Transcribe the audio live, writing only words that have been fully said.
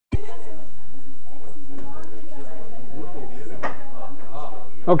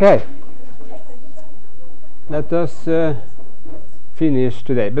Okay, let us finish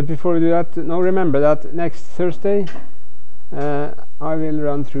today. But before we do that, now remember that next Thursday I will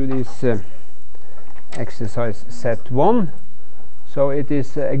run through this exercise set 1. So it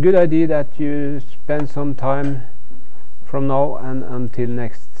is a good idea that you spend some time from now and until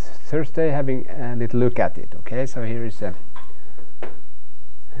next Thursday having a little look at it. Okay, so here is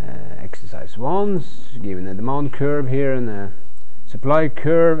exercise 1, given a demand curve here and a supply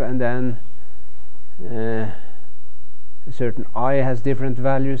curve, and then a certain I has different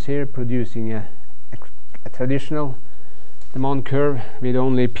values here, producing a traditional demand curve with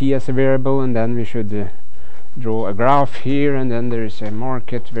only P as a variable, and then we should draw a graph here, and then there is a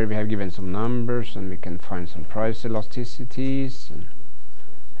market where we have given some numbers and we can find some price elasticities, and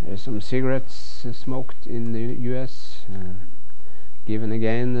here's some cigarettes smoked in the US, given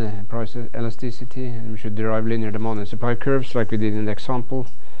again price elasticity, and we should derive linear demand and supply curves like we did in the example,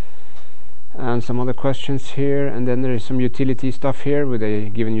 and some other questions here, and then there is some utility stuff here with a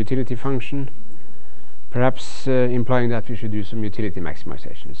given utility function, perhaps implying that we should do some utility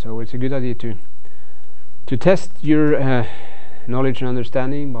maximization. So it's a good idea to test your knowledge and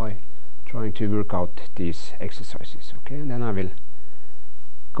understanding by trying to work out these exercises. Okay, and then I will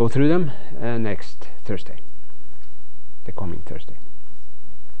go through them next Thursday, the coming Thursday.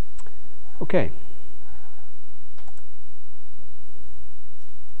 Okay.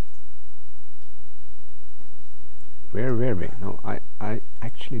 Where were we? No, I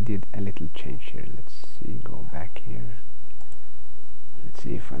actually did a little change here. Let's see, go back here. Let's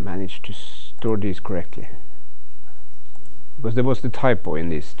see if I managed to store these correctly. Because there was the typo in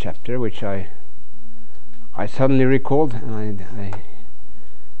this chapter, which I suddenly recalled, and I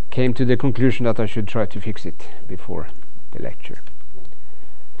came to the conclusion that I should try to fix it before the lecture.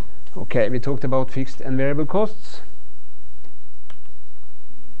 Okay, we talked about fixed and variable costs.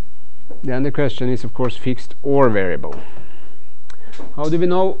 Then the question is, of course, fixed or variable. How do we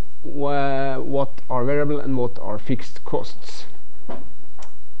know what are variable and what are fixed costs?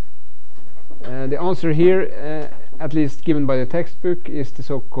 The answer here, at least given by the textbook, is the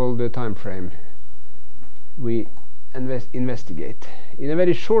so-called time frame we investigate. In a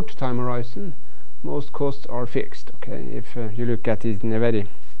very short time horizon, most costs are fixed. Okay, if you look at it in a very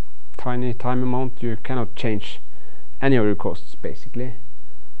tiny time amount, you cannot change any of your costs basically.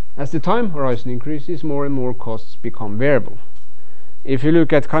 As the time horizon increases, more and more costs become variable. If you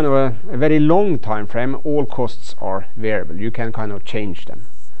look at kind of a very long time frame, all costs are variable. You can kind of change them.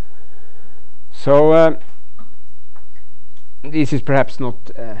 So this is perhaps not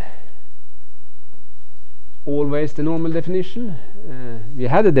always the normal definition. We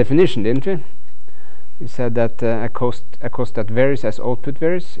had a definition, didn't we? We said that a cost that varies as output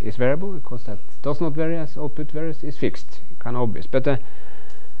varies is variable. A cost that does not vary as output varies is fixed. Kind of obvious. But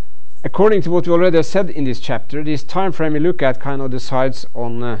according to what we already said in this chapter, this time frame we look at kind of decides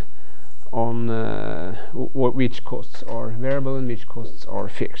on which costs are variable and which costs are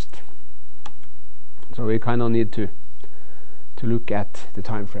fixed. So we kind of need to look at the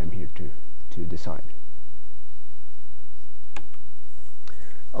time frame here to decide.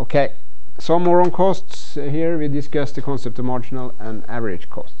 Okay, some more on costs. Here we discussed the concept of marginal and average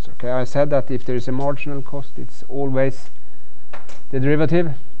costs. Okay, I said that if there is a marginal cost, it's always the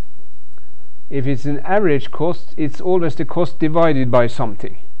derivative. If it's an average cost, it's always the cost divided by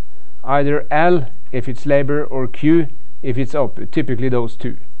something, either L if it's labor or Q if it's output, typically those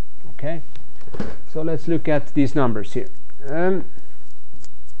two. Okay, so let's look at these numbers here.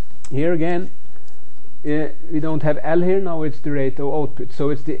 Here again, we don't have L here, now it's the rate of output, so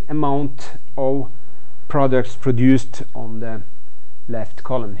it's the amount of products produced on the left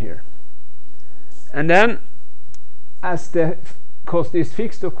column here. And then as the cost is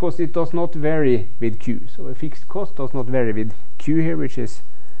fixed, of course it does not vary with Q, so a fixed cost does not vary with Q here, which is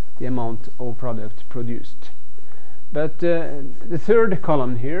the amount of product produced. But the third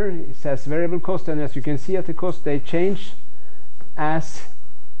column here says variable cost, and as you can see at the cost, they change as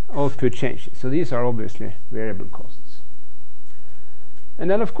output changes. So these are obviously variable costs. And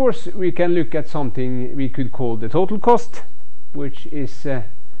then of course we can look at something we could call the total cost, which is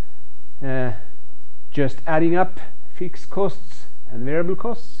just adding up fixed costs and variable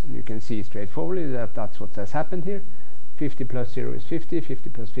costs, and you can see straightforwardly that that's what has happened here. 50 plus 0 is 50, 50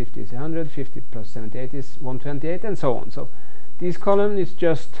 plus 50 is 100, 50 plus 78 is 128, and so on. So this column is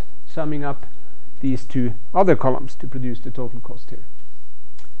just summing up these two other columns to produce the total cost here.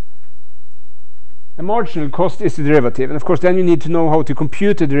 A marginal cost is the derivative, and of course then you need to know how to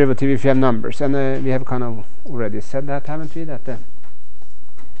compute the derivative if you have numbers, and we have kind of already said that, haven't we, that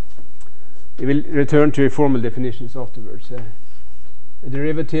we will return to formal definitions afterwards. a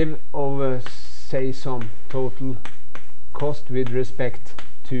derivative of say some total cost with respect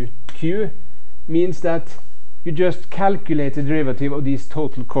to Q means that you just calculate the derivative of this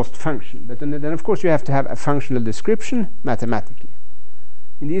total cost function. But then of course you have to have a functional description mathematically.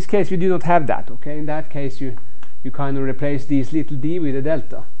 In this case we do not have that. Okay, in that case you kind of replace this little d with a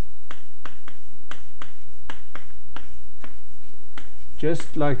delta,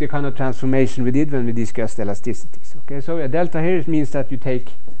 just like the kind of transformation we did when we discussed elasticities. Okay, so a delta here means that you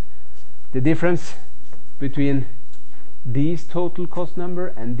take the difference between these total cost number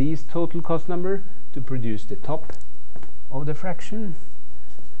and these total cost number to produce the top of the fraction,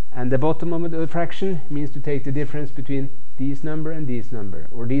 and the bottom of the fraction means to take the difference between this number and this number,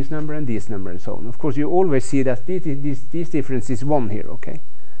 or this number and this number, and so on. Of course you always see that this difference is 1 here. Okay,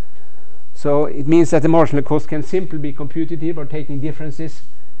 so it means that the marginal cost can simply be computed here by taking differences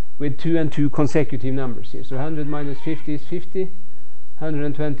with 2 and 2 consecutive numbers here. So 100 minus 50 is 50,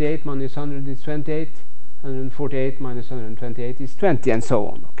 128 minus 100 is 28, 148 minus 128 is 20, and so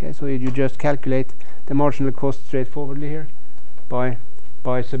on. Okay, so you just calculate the marginal cost straightforwardly here by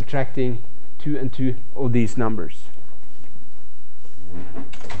subtracting 2 and 2 of these numbers.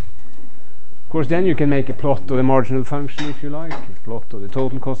 Of course then you can make a plot of the marginal function if you like, a plot of the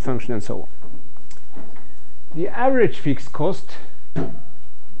total cost function, and so on. The average fixed cost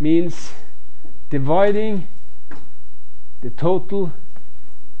means dividing the total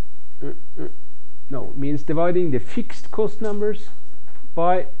means dividing the fixed cost numbers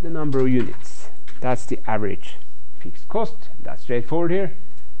by the number of units. That's the average fixed cost. That's straightforward here.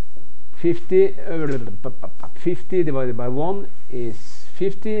 50 divided by 1 is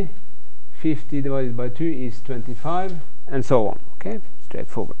 50, 50 divided by 2 is 25, and so on. Okay,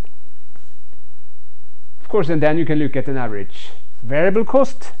 straightforward. Of course, and then you can look at an average variable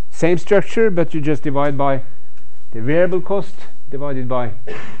cost, same structure, but you just divide by the variable cost divided by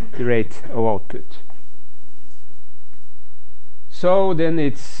the rate of output. So then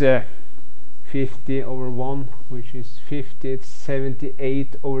it's 50 over 1, which is 50. It's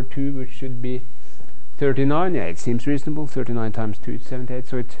 78 over 2, which should be 39. Yeah, it seems reasonable. 39 times 2 is 78,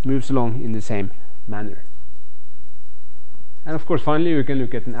 so it moves along in the same manner. And of course finally you can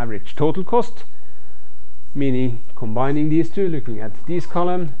look at an average total cost, meaning combining these two, looking at this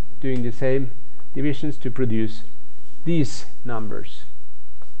column, doing the same divisions to produce these numbers.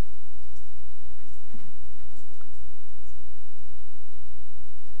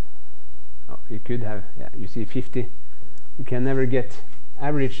 Oh, you could have, yeah, you see 50. You can never get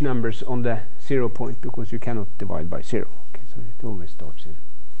average numbers on the 0 point because you cannot divide by 0. Okay, so it always starts in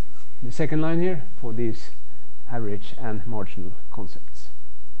the second line here for these average and marginal concepts.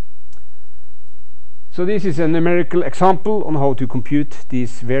 So this is a numerical example on how to compute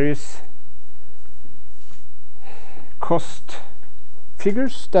these various cost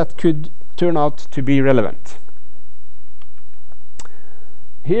figures that could turn out to be relevant.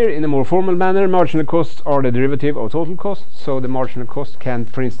 Here, in a more formal manner, marginal costs are the derivative of total costs, so the marginal cost can,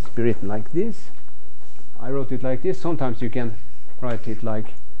 for instance, be written like this. I wrote it like this. Sometimes you can write it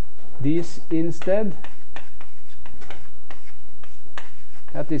like this instead.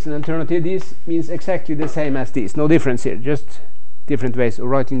 That is an alternative. This means exactly the same as this. No difference here, just different ways of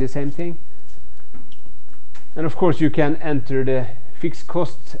writing the same thing. And of course you can enter the fixed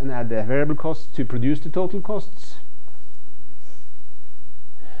costs and add the variable costs to produce the total costs.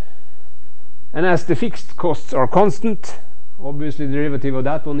 And as the fixed costs are constant, obviously the derivative of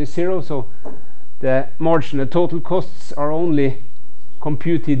that one is 0, so the marginal total costs are only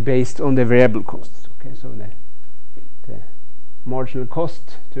computed based on the variable costs. Okay, so the marginal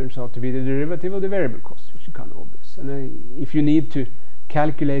cost turns out to be the derivative of the variable cost, which is kind of obvious. And if you need to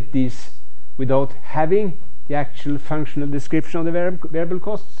calculate these without having the actual functional description of the variable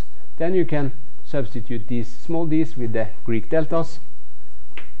costs, then you can substitute these small d's with the Greek deltas,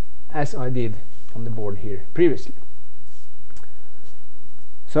 as I did on the board here previously.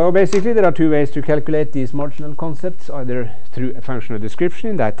 So basically there are two ways to calculate these marginal concepts, either through a functional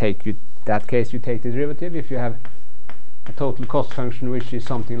description. In that case you take the derivative. If you have a total cost function which is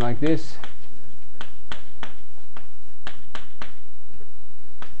something like this,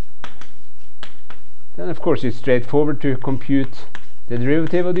 then of course it's straightforward to compute the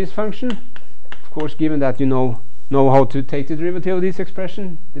derivative of this function. Of course, given that you know how to take the derivative of this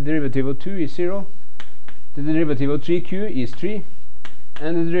expression, the derivative of 2 is 0, the derivative of 3q is 3,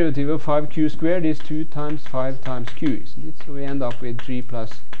 and the derivative of 5q squared is 2 times 5 times q, isn't it? So we end up with 3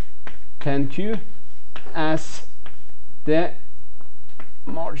 plus 10q as the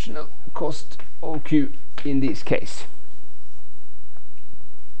marginal cost of q in this case.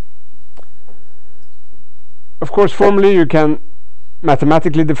 Of course, formally you can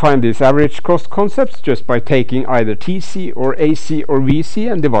mathematically define these average cost concepts just by taking either TC or AC or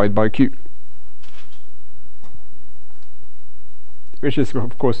VC and divide by Q, which is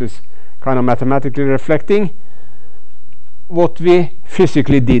of course is kind of mathematically reflecting what we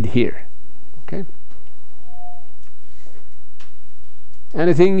physically did here. Okay.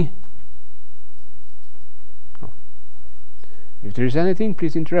 Anything? Oh. If there is anything,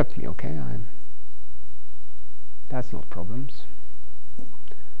 please interrupt me. Okay, that's not problems.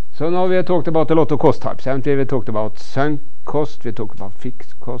 So now we have talked about a lot of cost types, haven't we? We talked about sunk cost, we talked about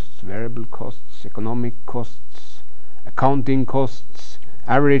fixed costs, variable costs, economic costs, accounting costs,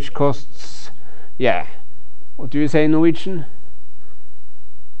 average costs. Yeah. What do you say in Norwegian?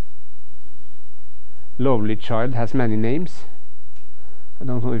 Lovely child has many names. I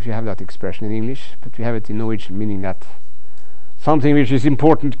don't know if you have that expression in English, but we have it in Norwegian, meaning that something which is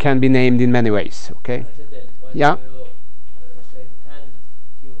important can be named in many ways. Okay? Yeah.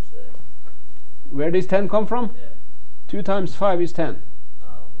 Where does 10 come from? Yeah. 2 times 5 is 10.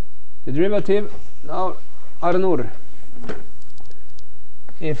 The derivative, now I don't know.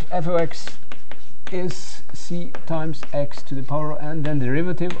 If f of x is c times x to the power of n, then the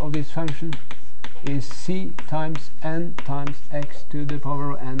derivative of this function is c times n times x to the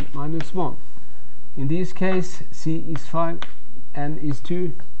power of n minus 1. In this case, c is 5, n is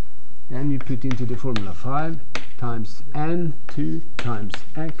 2. Then you put into the formula 5 times n, 2 times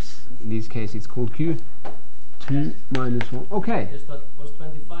x. In this case, it's called q. 2 minus 1. Okay. Yes, but was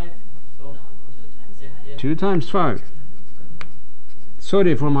 25? So no, 2 times 5. 2 times 5.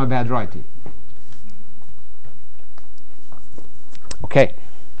 Sorry for my bad writing. Okay.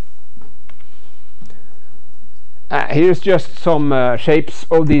 Here's just some shapes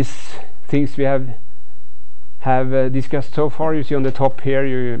of these things we have discussed so far. You see on the top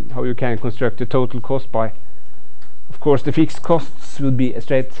here how you can construct the total cost by, of course, the fixed costs would be a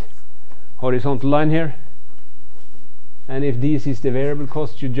straight horizontal line here, and if this is the variable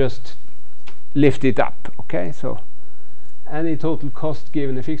cost, you just lift it up. Okay, so any total cost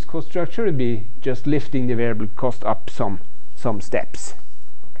given a fixed cost structure would be just lifting the variable cost up some steps.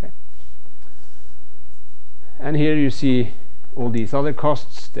 Okay, and here you see all these other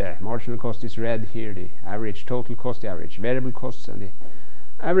costs. The marginal cost is red here, the average total cost, the average variable costs, and the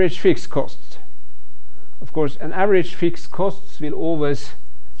average fixed costs. Of course, an average fixed costs will always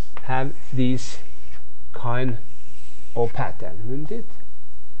have these kind of pattern, wouldn't it?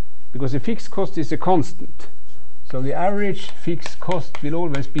 Because the fixed cost is a constant. So the average fixed cost will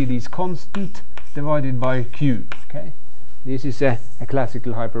always be this constant divided by q. Okay, this is a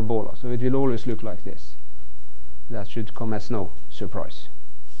classical hyperbola, so it will always look like this. That should come as no surprise.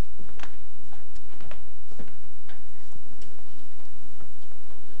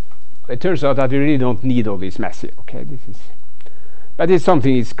 It turns out that we really don't need all this mess here. Okay, but it's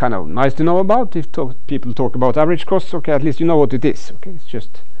something it's kind of nice to know about. If people talk about average costs, okay, at least you know what it is. Okay, it's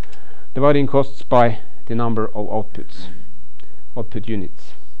just dividing costs by the number of output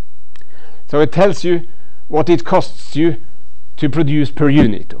units. So it tells you what it costs you to produce per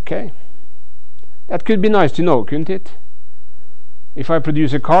unit. Okay, that could be nice to know, couldn't it? If I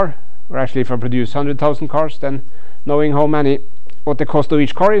produce a car, or actually if I produce 100,000 cars, then knowing what the cost of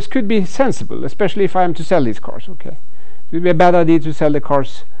each car is could be sensible, especially if I am to sell these cars. Okay, it would be a bad idea to sell the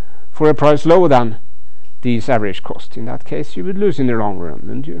cars for a price lower than these average costs. In that case, you would lose in the long run,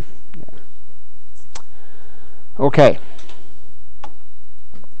 wouldn't you? Yeah. Okay.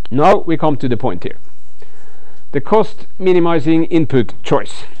 Now we come to the point here. The cost minimizing input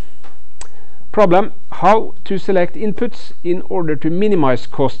choice. Problem: how to select inputs in order to minimize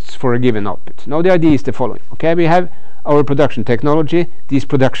costs for a given output. Now the idea is the following. Okay, we have our production technology, this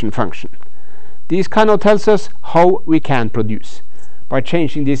production function. This kind of tells us how we can produce by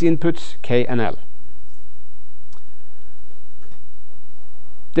changing these inputs K and L.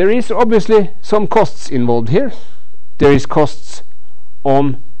 There is obviously some costs involved here. There is costs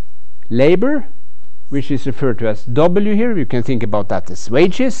on labor, which is referred to as W here. You can think about that as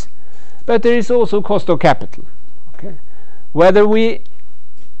wages. But there is also cost of capital. Okay. Whether we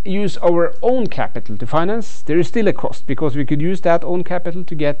use our own capital to finance, there is still a cost, because we could use that own capital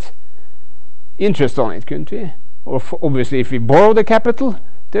to get interest on it, couldn't we? Or obviously if we borrow the capital,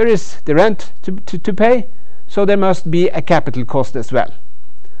 there is the rent to pay, so there must be a capital cost as well.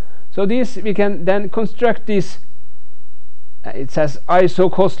 So this we can then construct this. It says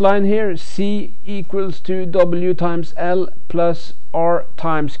ISO cost line here, C equals to W times L plus R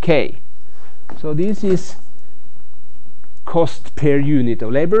times K. So this is cost per unit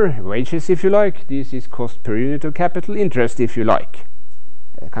of labor, wages if you like. This is cost per unit of capital, interest if you like,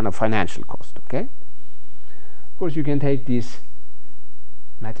 a kind of financial cost. Okay. Of course, you can take this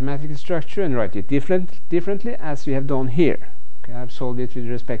mathematical structure and write it differently as we have done here. Okay, I've solved it with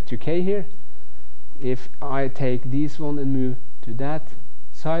respect to k here. If I take this one and move to that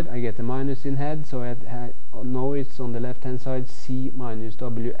side, I get a minus in head, so I know it's on the left hand side c minus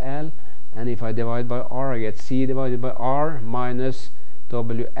wl, and if I divide by r, I get c divided by r minus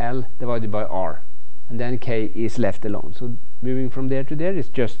wl divided by r, and then k is left alone. So moving from there to there is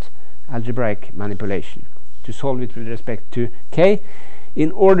just algebraic manipulation to solve it with respect to k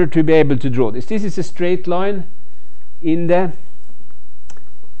in order to be able to draw this. This is a straight line in the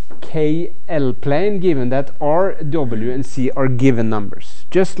KL plane, given that R, W and C are given numbers,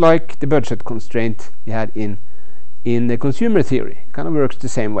 just like the budget constraint we had in the consumer theory. Kind of works the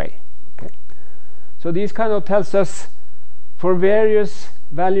same way. Okay, so this kind of tells us for various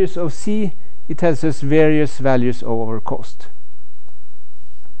values of C, it tells us various values of our cost.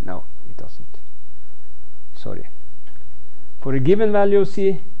 No, it doesn't. Sorry. For a given value of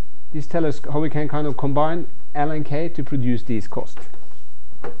C, this tells us how we can kind of combine L and K to produce these costs.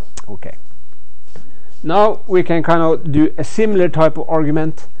 Okay. Now we can kind of do a similar type of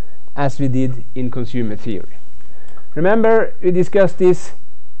argument as we did in consumer theory. Remember, we discussed this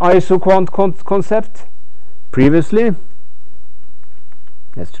isoquant concept previously.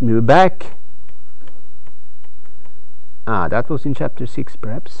 Let's move back. That was in chapter 6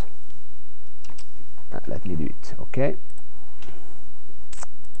 perhaps. Let me do it. Okay.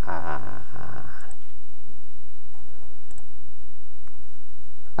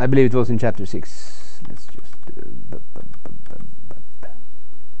 I believe it was in chapter 6. Let's just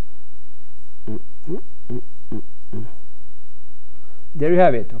there you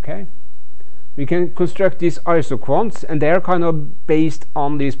have it. Okay, we can construct these isoquants, and they are kind of based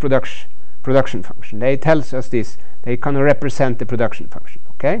on this production function. They tells us this. They kind of represent the production function.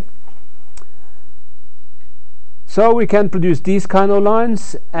 Okay, so we can produce these kind of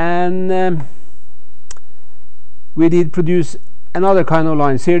lines, and we did produce another kind of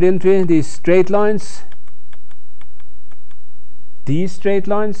lines here, didn't we? These straight lines, these straight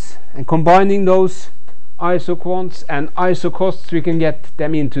lines, and combining those isoquants and isocosts, we can get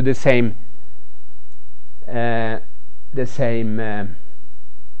them into the same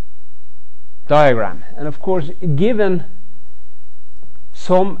diagram. And of course, given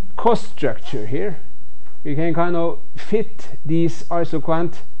some cost structure here, we can kind of fit these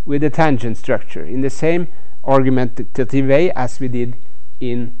isoquant with the tangent structure in the same argumentative way as we did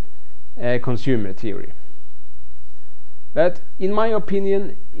in consumer theory. But in my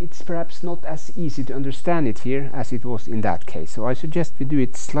opinion, it's perhaps not as easy to understand it here as it was in that case. So I suggest we do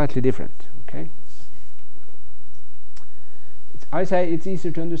it slightly different. Okay, I say it's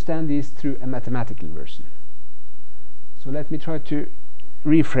easier to understand this through a mathematical version. So let me try to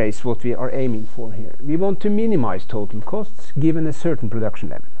rephrase what we are aiming for here. We want to minimize total costs given a certain production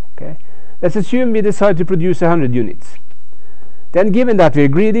level. Okay, let's assume we decide to produce 100 units. Then, given that we're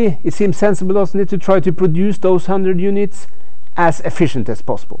greedy, it seems sensible, doesn't it, to try to produce those 100 units as efficient as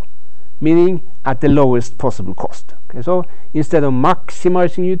possible, meaning at the lowest possible cost. Okay, so instead of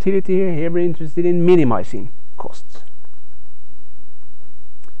maximizing utility here we're interested in minimizing costs.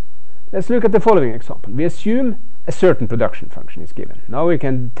 Let's look at the following example. We assume a certain production function is given. Now we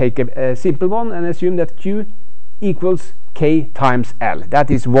can take a simple one and assume that Q equals K times L. That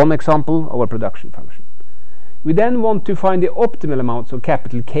is one example of a production function. We then want to find the optimal amounts of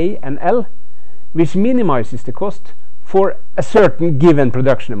capital K and L, which minimizes the cost for a certain given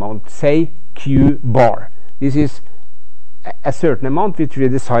production amount, say Q bar. This is a certain amount which we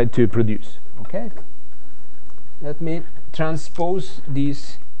decide to produce. Okay, let me transpose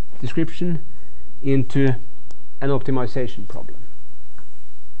this description into an optimization problem.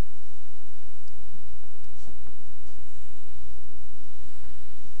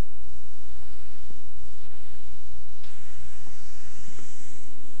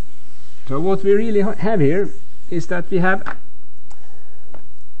 So what we really have here is that we have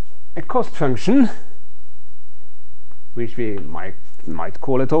a cost function, which we might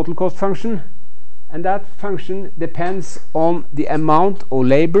call a total cost function, and that function depends on the amount of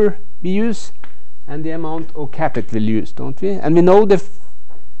labor we use and the amount of capital used, don't we? And we know the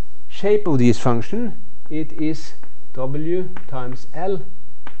shape of this function. It is W times L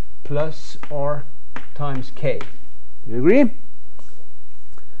plus R times K. Do you agree?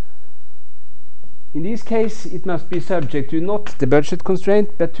 In this case, it must be subject to not the budget constraint,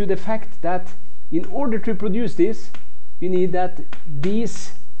 but to the fact that in order to produce this, we need that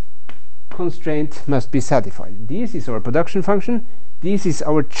these constraint must be satisfied. This is our production function. This is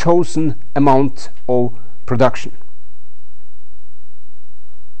our chosen amount of production.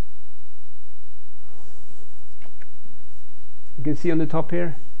 You can see on the top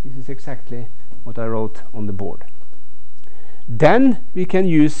here, this is exactly what I wrote on the board. Then we can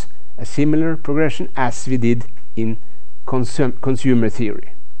use a similar progression as we did in consumer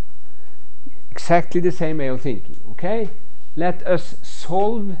theory. Exactly the same way of thinking. Okay, let us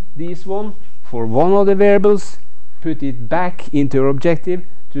solve this one for one of the variables, put it back into our objective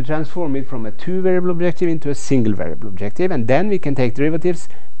to transform it from a two-variable objective into a single variable objective, and then we can take derivatives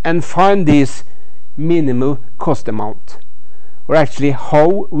and find this minimal cost amount, or actually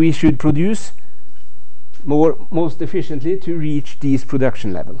how we should produce most efficiently to reach this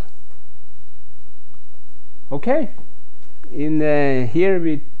production level. Okay, in here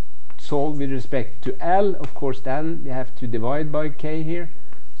we solve with respect to L. Of course, then we have to divide by K here,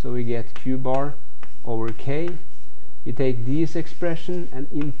 so we get Q bar over K. We take this expression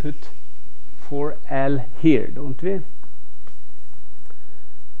and input for L here, don't we?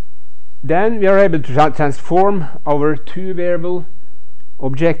 Then we are able to transform our two-variable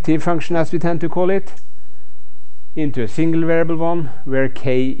objective function, as we tend to call it, into a single variable one where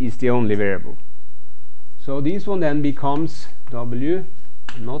K is the only variable. So this one then becomes W,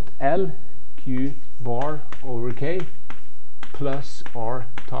 not L, Q bar over K plus R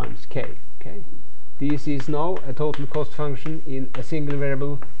times K. Okay, this is now a total cost function in a single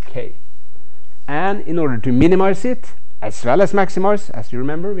variable K. And in order to minimize it as well as maximize, as you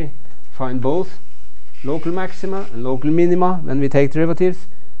remember, we find both local maxima and local minima when we take derivatives.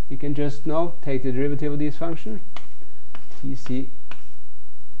 We can just now take the derivative of this function, Tc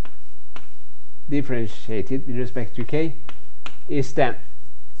differentiated with respect to K is 10.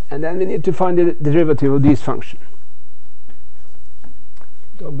 And then we need to find the derivative of this function.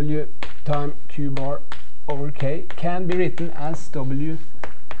 W times Q bar over K can be written as W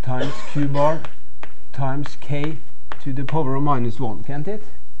times Q bar times K to the power of minus 1, can't it?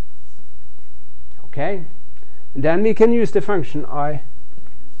 Okay, and then we can use the function I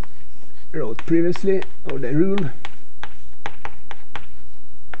wrote previously, or the rule.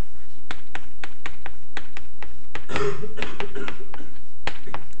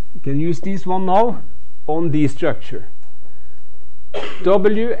 We can use this one now on the structure.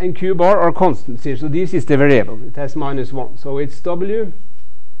 W and Q bar are constants here, so this is the variable. It has minus 1, so it's W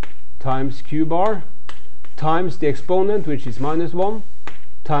times Q bar times the exponent, which is minus 1,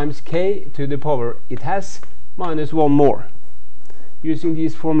 times K to the power it has minus 1 more, using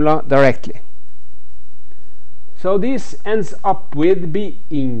this formula directly. So this ends up with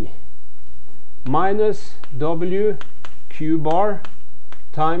being minus W Q bar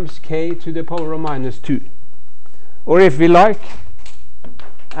times K to the power of minus 2, or if we like,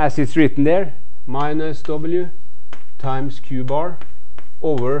 as it's written there, minus W times Q bar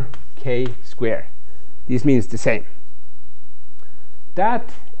over K square. This means the same.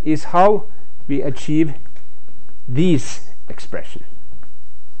 That is how we achieve this expression.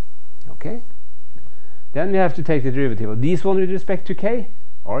 Okay? Then we have to take the derivative of this one with respect to K.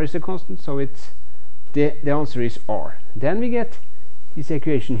 R is a constant, so it's the answer is R. Then we get this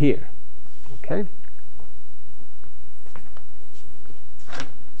equation here. Okay?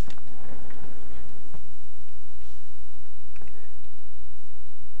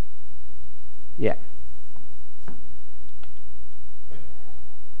 Yeah.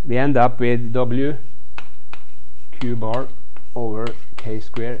 We end up with W Q bar over K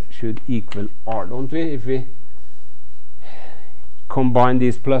square should equal R, don't we? If we combine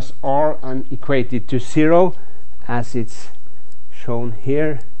this plus R and equate it to 0 as it's shown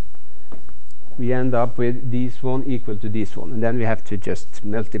here, we end up with this one equal to this one, and then we have to just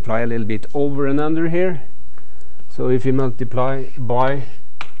multiply a little bit over and under here. So if we multiply by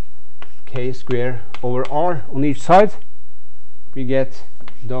K square over R on each side, we get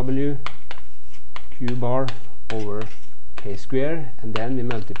W Q bar over K square, and then we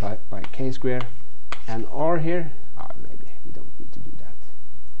multiply by K square and R here. Maybe we don't need to do that.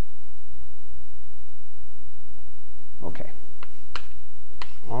 Okay,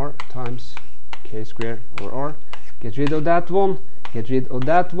 R times K square over R. Get rid of that one, get rid of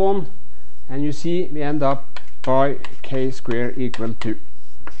that one, and you see we end up by K square equal to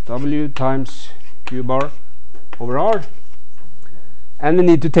W times Q bar over R. And we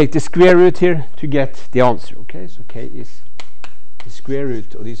need to take the square root here to get the answer. Okay, so K is the square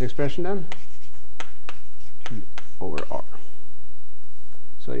root of this expression then, Q over R.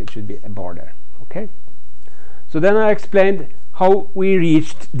 So it should be a bar there. Okay, so then I explained how we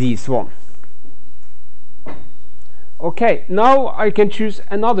reached this one. Okay, now I can choose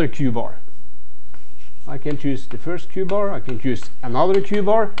another Q bar. I can choose the first Q bar, I can choose another Q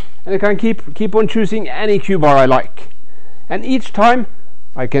bar, and I can keep on choosing any Q bar I like. And each time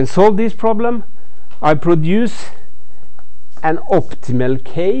I can solve this problem, I produce an optimal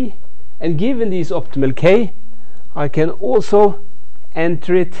k, and given this optimal k, I can also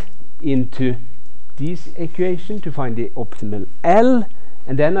enter it into this equation to find the optimal L,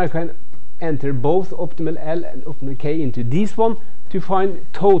 and then I can enter both optimal L and optimal k into this one to find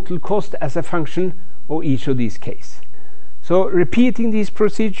total cost as a function of each of these k's. So repeating this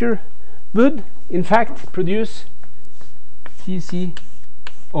procedure would in fact produce TCOQ.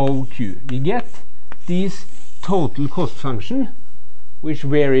 We get this total cost function which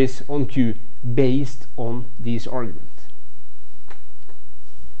varies on Q based on this argument.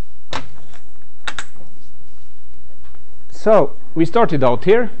 So we started out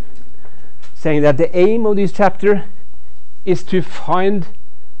here saying that the aim of this chapter is to find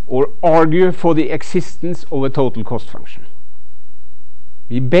or argue for the existence of a total cost function.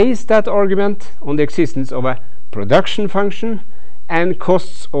 We base that argument on the existence of a production function and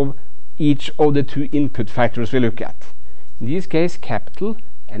costs of each of the two input factors we look at. In this case, capital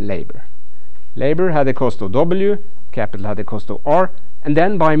and labor. Labor had a cost of W, capital had a cost of R, and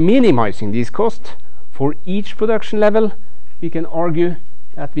then by minimizing these costs for each production level, we can argue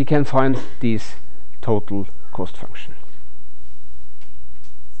that we can find this total cost function.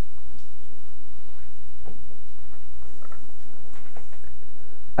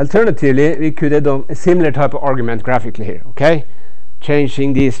 Alternatively, we could have done a similar type of argument graphically here, okay?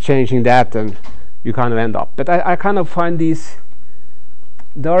 Changing this, changing that, and you kind of end up. But I kind of find this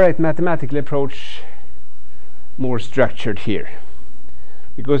direct mathematical approach more structured here,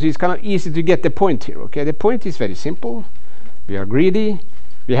 because it's kind of easy to get the point here, okay? The point is very simple. We are greedy.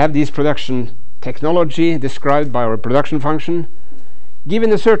 We have this production technology described by our production function.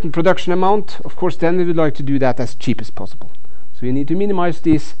 Given a certain production amount, of course, then we would like to do that as cheap as possible. So we need to minimize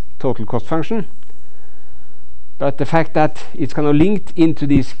this total cost function. But the fact that it's kind of linked into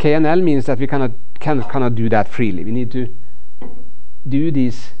this K and L means that we cannot do that freely. We need to do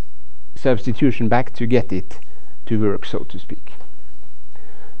this substitution back to get it to work, so to speak.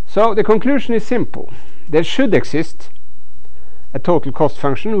 So the conclusion is simple. There should exist a total cost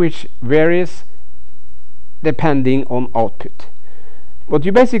function which varies depending on output. What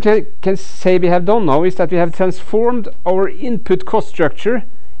you basically can say we have done now is that we have transformed our input cost structure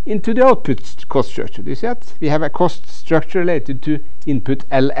into the output cost structure. Do you see that? We have a cost structure related to input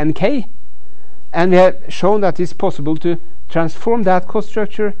L and K, and we have shown that it's possible to transform that cost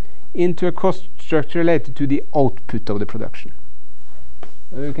structure into a cost structure related to the output of the production.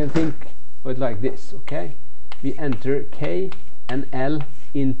 So you can think of it like this, okay? We enter K and L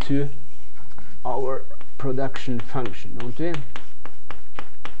into our production function, don't we?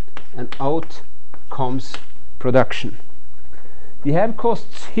 And out comes production. We have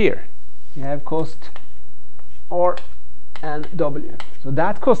costs here. We have cost R and W. So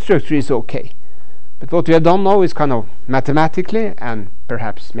that cost structure is okay. But what we have done now is kind of mathematically and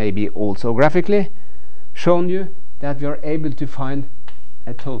perhaps maybe also graphically shown you that we are able to find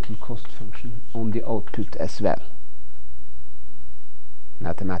a total cost function on the output as well,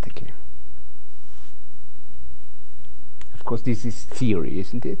 mathematically. Of course, this is theory,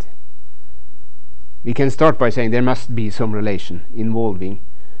 isn't it? We can start by saying there must be some relation involving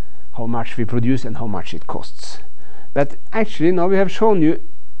how much we produce and how much it costs. But actually now we have shown you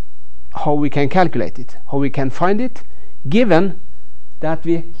how we can calculate it, how we can find it, given that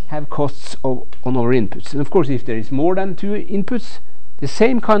we have costs on our inputs. And of course, if there is more than two inputs, the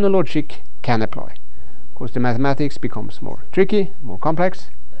same kind of logic can apply. Of course, the mathematics becomes more tricky, more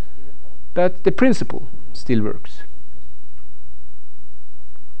complex, but the principle still works.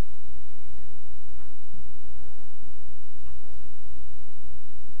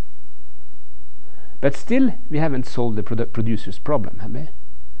 But still, we haven't solved the producer's problem, have we?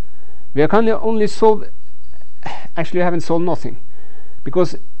 We have only solved, actually we haven't solved nothing.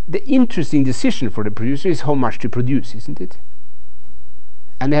 Because the interesting decision for the producer is how much to produce, isn't it?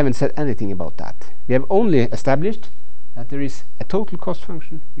 And we haven't said anything about that. We have only established that there is a total cost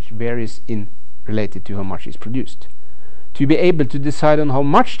function which varies in related to how much is produced. To be able to decide on how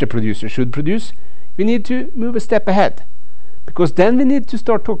much the producer should produce, we need to move a step ahead. Because then we need to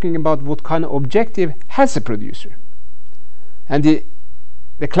start talking about what kind of objective has a producer. And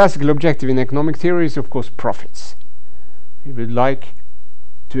the classical objective in economic theory is of course profits. We would like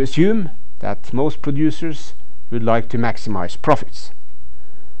to assume that most producers would like to maximize profits.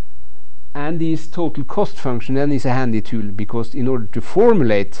 And this total cost function then is a handy tool, because in order to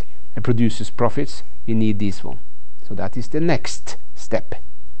formulate a producer's profits, we need this one. So that is the next step.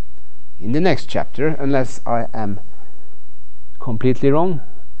 In the next chapter, unless I am completely wrong,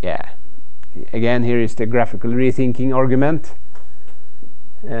 yeah, again here is the graphical rethinking argument.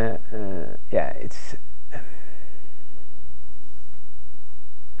 Yeah, it's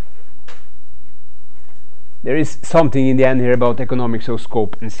there is something in the end here about economics of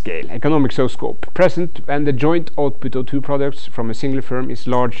scope and scale. Economics of scope. Present when the joint output of two products from a single firm is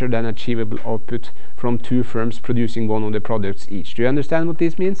larger than achievable output from two firms producing one of the products each. Do you understand what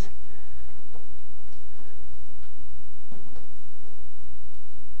this means?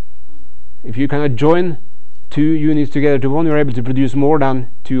 If you cannot join two units together to one, you're able to produce more than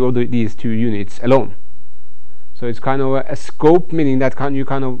two of these two units alone. So it's kind of a scope, meaning that you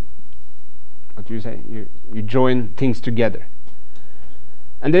kind of, what do you say, you join things together.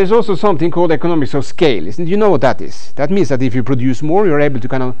 And there's also something called economics of scale, isn't it? You know what that is? That means that if you produce more, you're able to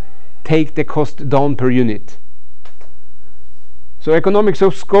kind of take the cost down per unit. So economics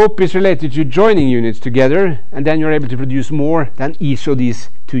of scope is related to joining units together, and then you're able to produce more than each of these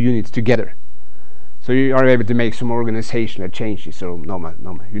two units together. So you are able to make some organizational changes, or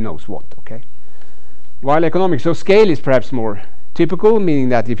who knows what, okay? While economics of scale is perhaps more typical, meaning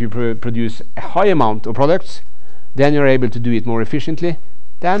that if you produce a high amount of products, then you're able to do it more efficiently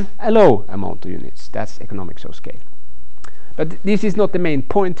than a low amount of units. That's economics of scale. But this is not the main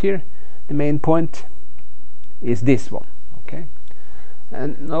point here. The main point is this one, okay?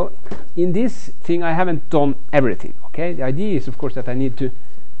 And now, in this thing, I haven't done everything, okay? The idea is, of course, that I need to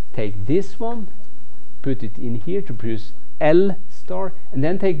take this one, put it in here to produce L star, and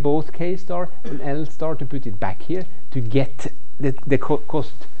then take both K star and L star to put it back here to get the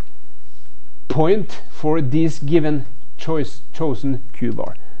cost point for this given chosen Q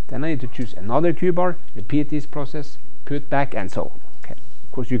bar. Then I need to choose another Q bar, repeat this process, put back, and so on. Okay.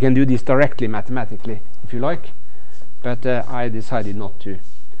 Of course, you can do this directly mathematically if you like, but I decided not to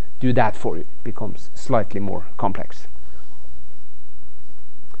do that for you. It becomes slightly more complex.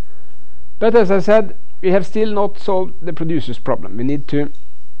 But as I said, we have still not solved the producer's problem. We need to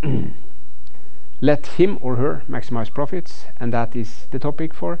let him or her maximize profits, and that is the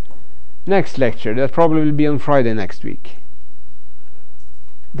topic for next lecture. That probably will be on Friday next week.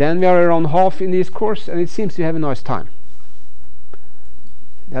 Then we are around half in this course, and it seems to have a nice time.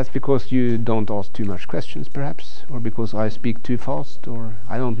 That's because you don't ask too much questions, perhaps, or because I speak too fast, or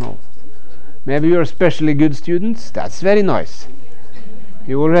I don't know. Maybe you're especially good students. That's very nice.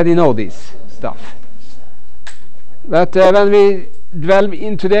 You already know this stuff. But when we delve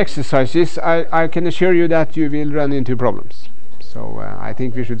into the exercises, I can assure you that you will run into problems. So I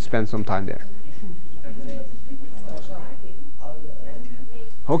think we should spend some time there.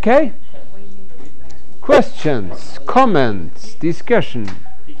 Okay? Questions, comments, discussion?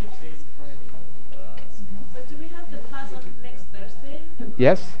 But do we have the class on next Thursday?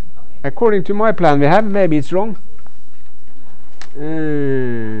 Yes. Okay. According to my plan, we have. Maybe it's wrong.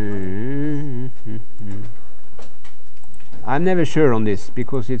 I'm never sure on this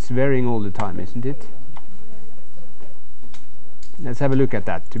because it's varying all the time, isn't it? Let's have a look at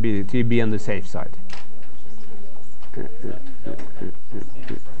that to be on the safe side.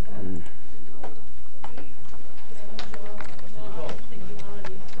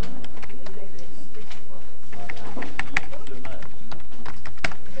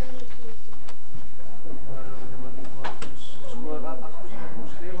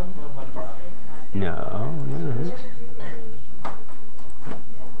 No.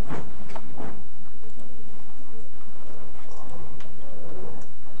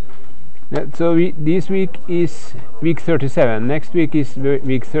 So this week is week 37. Next week is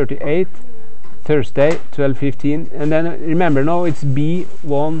week 38, Thursday, 12:15. And then remember, now it's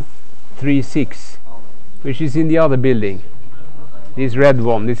B136, which is in the other building. This red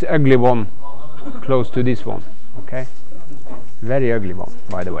one, this ugly one, close to this one. Okay? Very ugly one,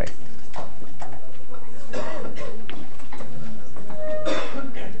 by the way.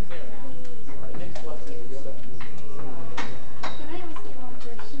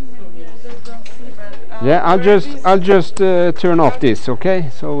 Yeah, I'll just turn off this, okay?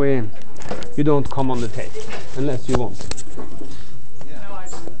 So you don't come on the tape unless you want.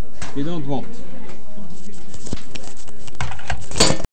 You don't want.